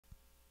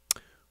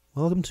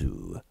Welcome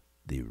to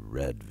the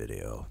red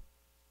video.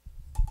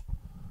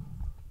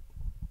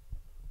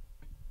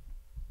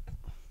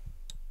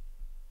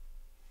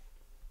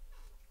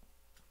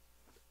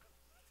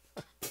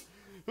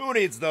 Who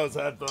needs those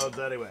headphones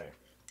anyway?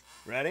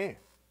 Ready?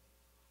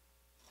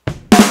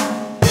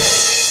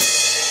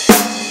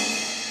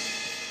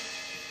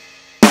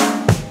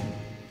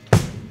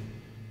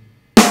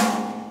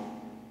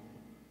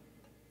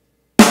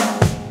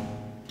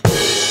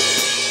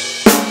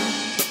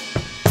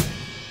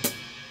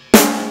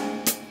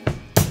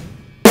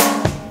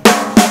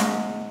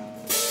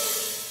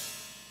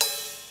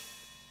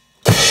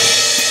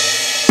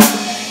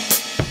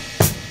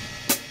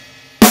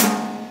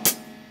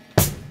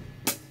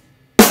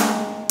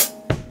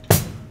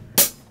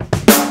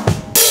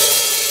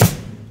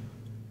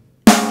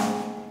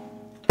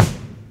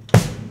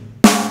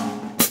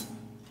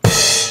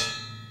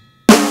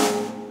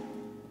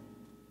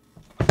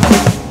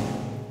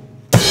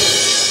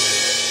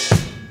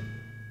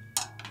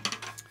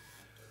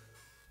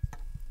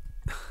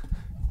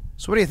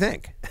 So what do you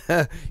think?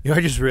 I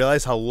just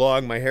realized how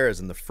long my hair is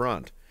in the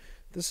front.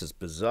 This is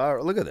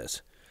bizarre. Look at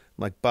this.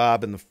 I'm like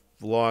Bob and the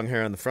long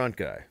hair on the front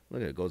guy.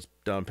 Look at it. It goes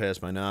down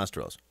past my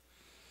nostrils.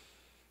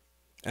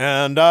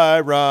 And I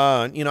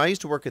run. You know, I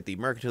used to work at the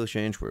Mercantile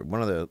Exchange where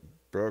one of the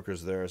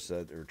brokers there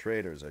said, or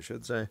traders, I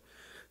should say,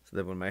 said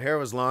that when my hair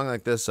was long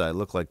like this, I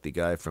looked like the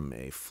guy from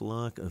A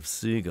Flock of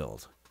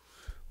Seagulls.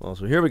 Well,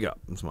 so here we go.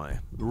 It's my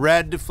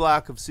Red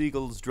Flock of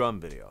Seagulls drum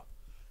video.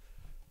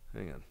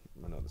 Hang on.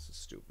 I know this is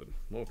stupid.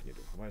 What can you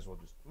do? I might as well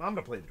just... I'm going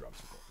to play the drums.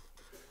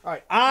 All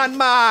right. On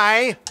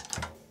my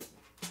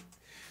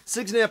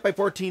 6.5 by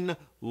 14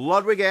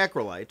 Ludwig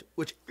Acrolite,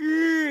 which...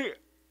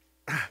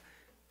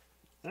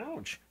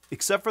 Ouch.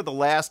 Except for the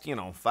last,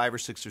 5 or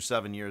 6 or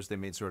 7 years, they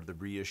made sort of the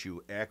reissue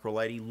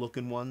acrolite-y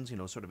looking ones,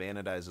 sort of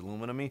anodized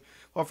aluminum-y.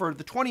 Well, for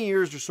the 20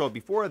 years or so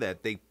before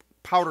that, they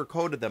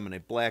powder-coated them in a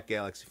black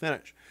galaxy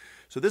finish.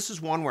 So this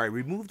is one where I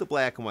removed the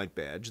black and white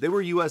badge. They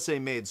were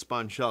USA-made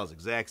sponge shells,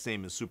 exact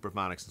same as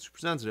Superphonics and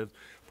Supersensitive.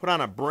 Put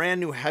on a brand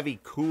new, heavy,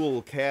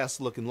 cool,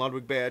 cast-looking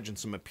Ludwig badge and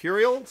some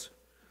Imperials.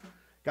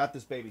 Got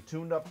this baby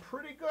tuned up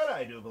pretty good,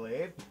 I do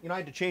believe. I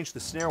had to change the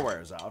snare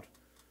wires out.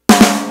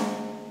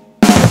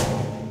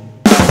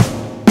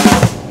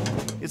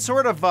 It's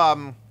sort of,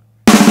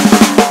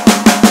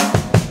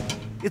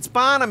 it's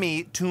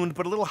Bonhamy tuned,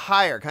 but a little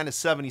higher, kind of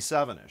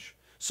 77-ish.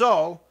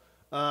 So,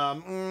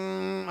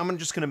 I'm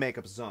just going to make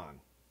up a song.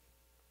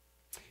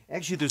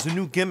 Actually, there's a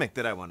new gimmick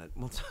that I wanted.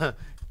 Well, it's a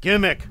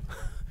gimmick.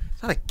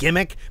 It's not a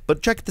gimmick,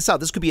 but check this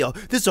out. This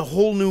is a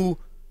whole new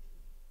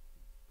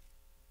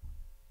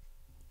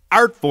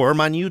art form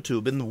on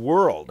YouTube in the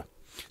world.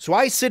 So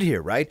I sit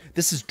here, right?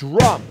 This is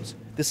drums.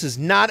 This is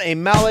not a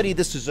melody.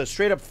 This is a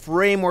straight-up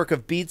framework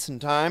of beats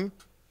and time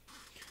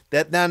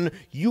that then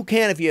you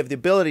can, if you have the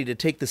ability to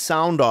take the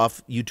sound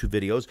off YouTube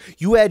videos,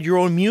 you add your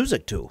own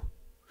music to.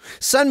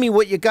 Send me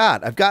what you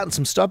got. I've gotten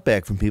some stuff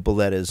back from people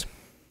that is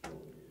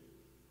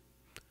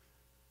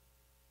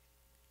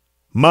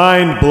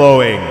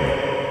mind-blowing.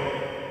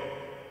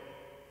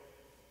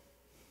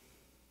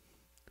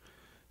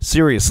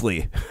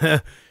 Seriously.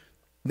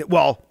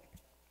 Well,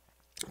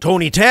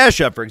 Tony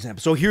Tasha, for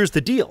example. So here's the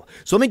deal.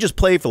 So let me just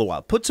play for a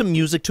while. Put some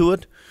music to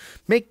it.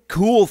 Make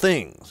cool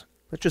things.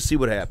 Let's just see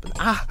what happens.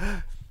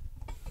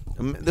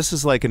 This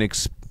is like an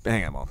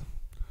hang on.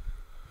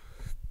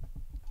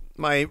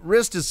 My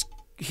wrist is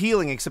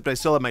healing, except I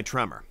still have my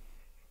tremor.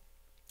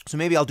 So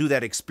maybe I'll do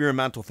that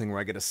experimental thing where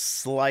I get a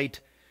slight,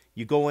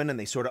 you go in and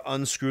they sort of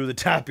unscrew the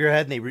top of your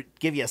head and they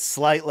give you a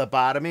slight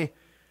lobotomy.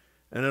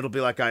 And it'll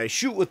be like I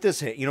shoot with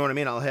this hand. You know what I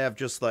mean? I'll have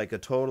just like a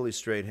totally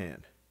straight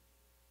hand.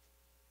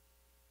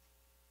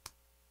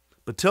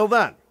 But till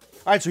then.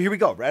 All right, so here we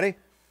go. Ready?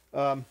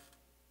 Hang on.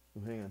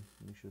 I'm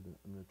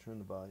going to turn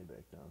the volume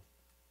back down.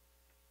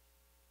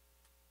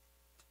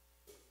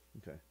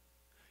 Okay.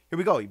 Here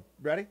we go. You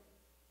ready?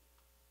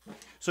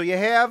 So you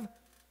have,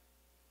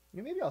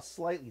 maybe I'll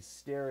slightly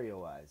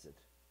stereoize it.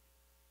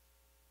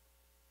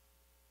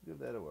 Give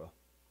that a whirl.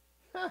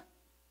 Ha!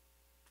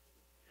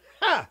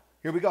 Ha!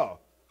 Here we go.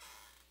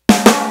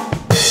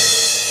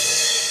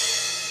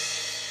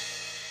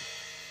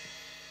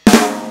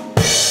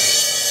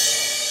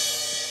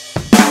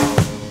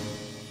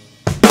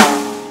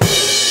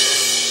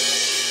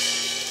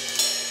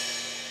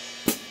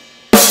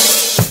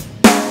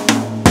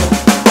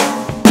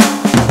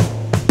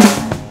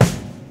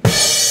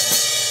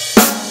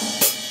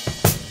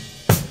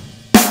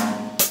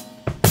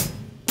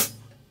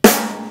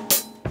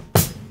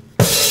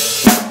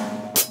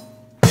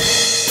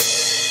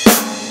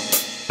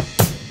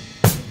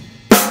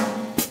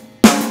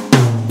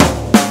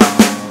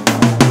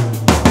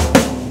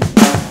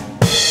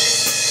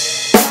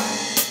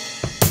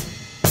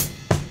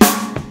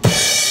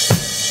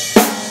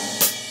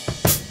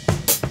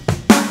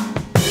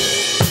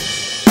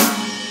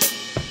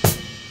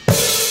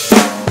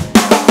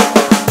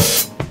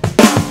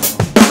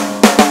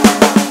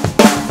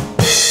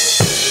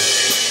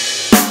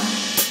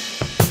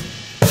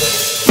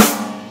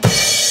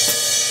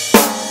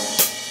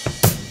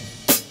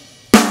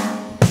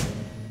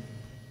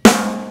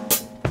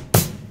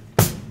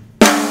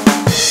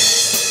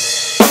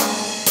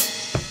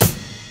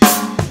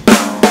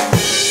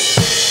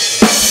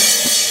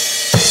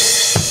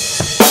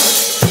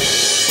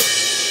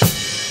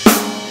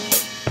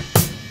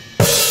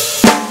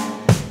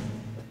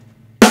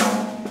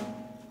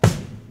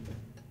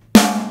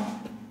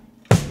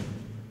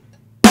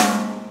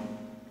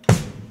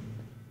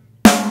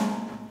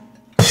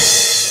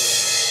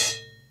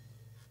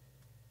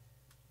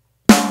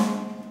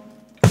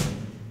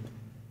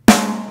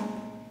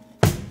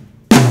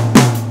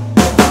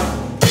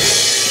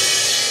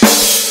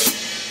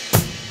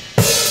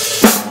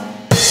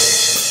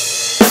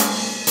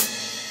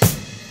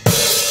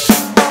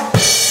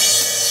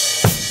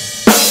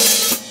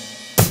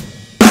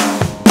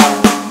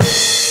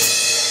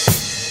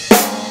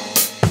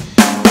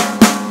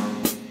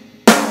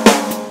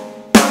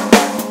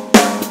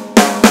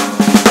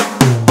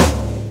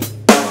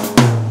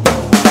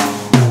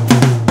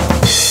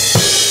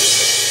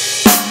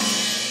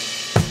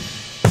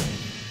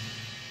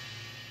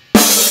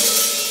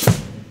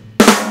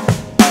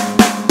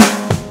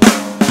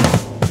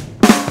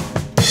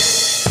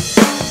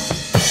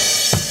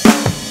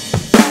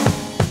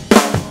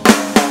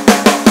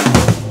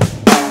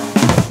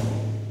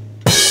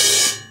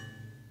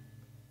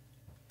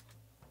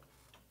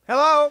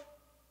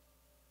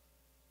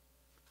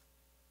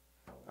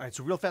 All right,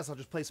 so real fast, I'll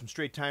just play some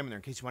straight time in there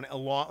in case you want to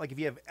like if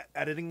you have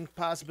editing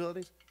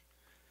possibilities.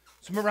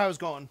 So remember how I was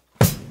going.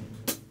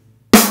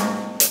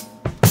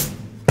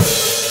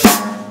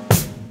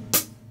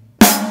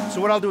 So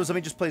what I'll do is let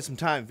me just play some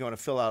time if you want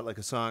to fill out like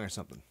a song or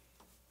something.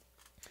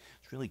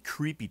 It's really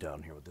creepy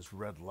down here with this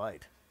red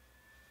light.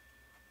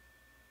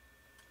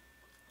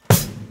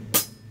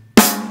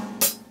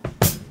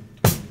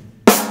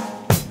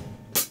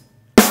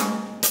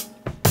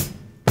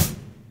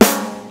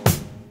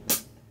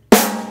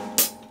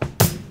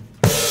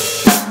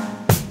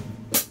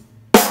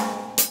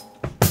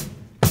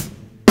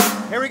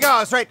 Here we go,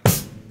 that's right.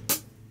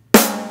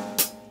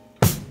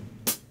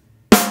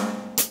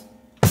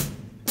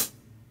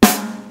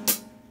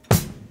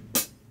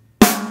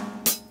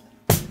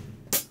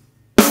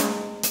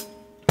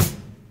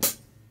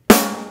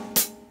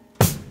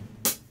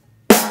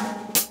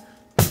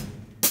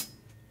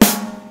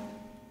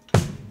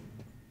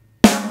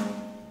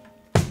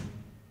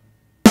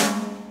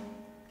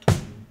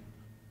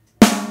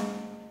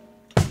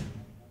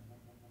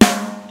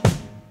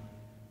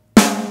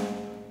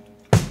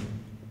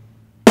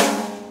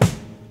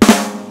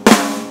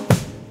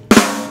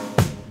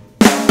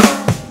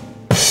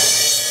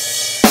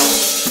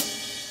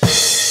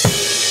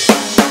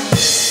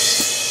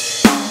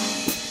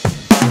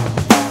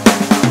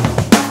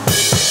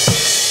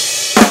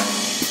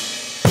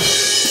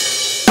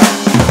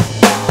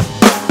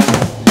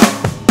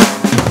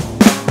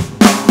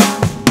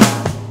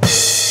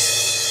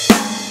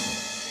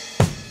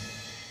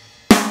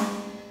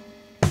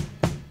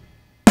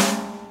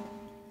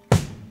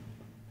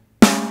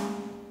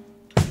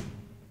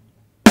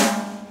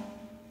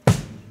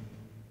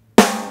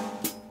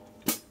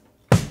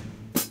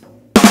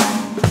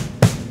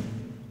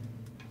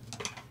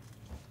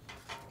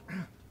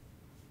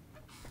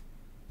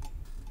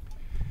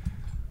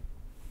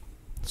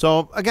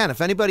 So, again,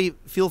 if anybody,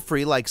 feel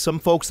free. Like some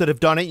folks that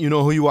have done it, you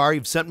know who you are.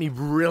 You've sent me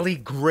really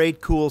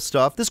great, cool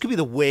stuff. This could be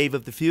the wave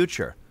of the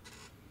future.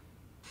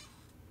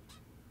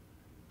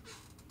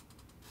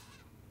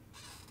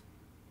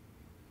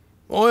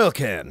 Oil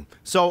can.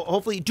 So,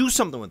 hopefully, do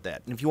something with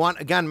that. And if you want,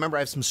 again, remember,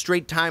 I have some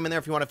straight time in there.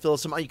 If you want to fill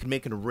some out, you can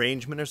make an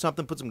arrangement or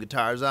something. Put some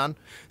guitars on,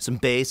 some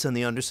bass on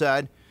the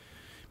underside.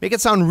 Make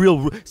it sound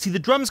real. See, the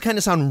drums kind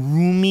of sound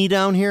roomy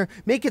down here.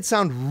 Make it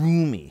sound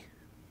roomy.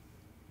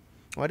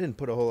 Oh, I didn't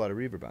put a whole lot of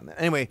reverb on that.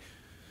 Anyway,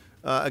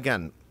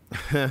 again,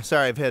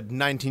 sorry, I've had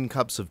 19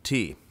 cups of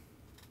tea.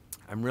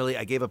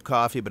 I gave up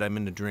coffee, but I'm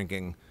into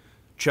drinking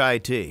chai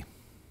tea.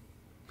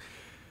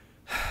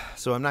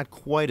 So I'm not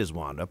quite as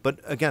wound up.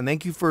 But again,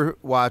 thank you for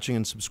watching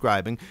and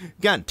subscribing.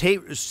 Again,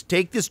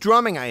 take this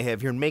drumming I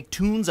have here and make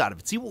tunes out of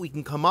it. See what we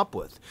can come up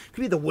with. It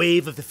could be the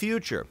wave of the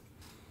future.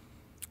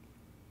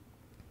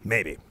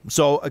 Maybe.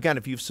 So, again,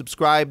 if you've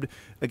subscribed,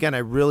 again, I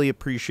really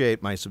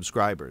appreciate my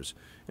subscribers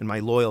and my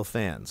loyal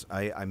fans.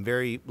 I'm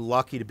very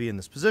lucky to be in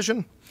this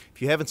position.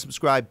 If you haven't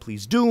subscribed,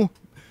 please do.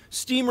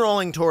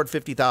 Steamrolling toward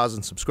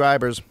 50,000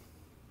 subscribers.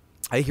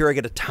 I hear I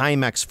get a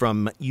Timex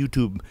from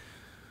YouTube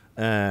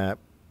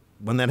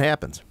when that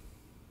happens.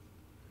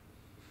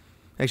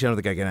 Actually, I don't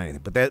think I get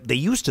anything. But they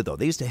used to, though.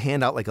 They used to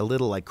hand out like a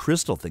little like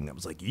crystal thing that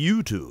was like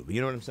YouTube.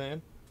 You know what I'm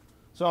saying?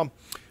 So...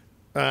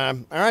 all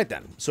right,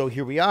 then. So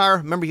here we are.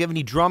 Remember, if you have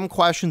any drum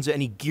questions,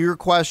 any gear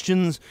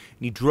questions,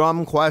 any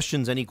drum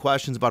questions, any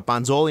questions about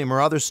Bonzoleum or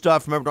other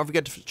stuff, remember, don't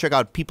forget to check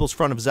out People's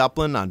Front of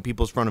Zeppelin on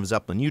People's Front of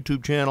Zeppelin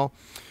YouTube channel.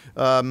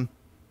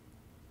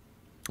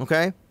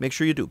 Okay? Make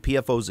sure you do.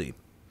 PFOZ.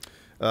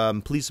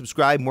 Please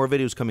subscribe. More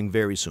videos coming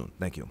very soon.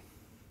 Thank you.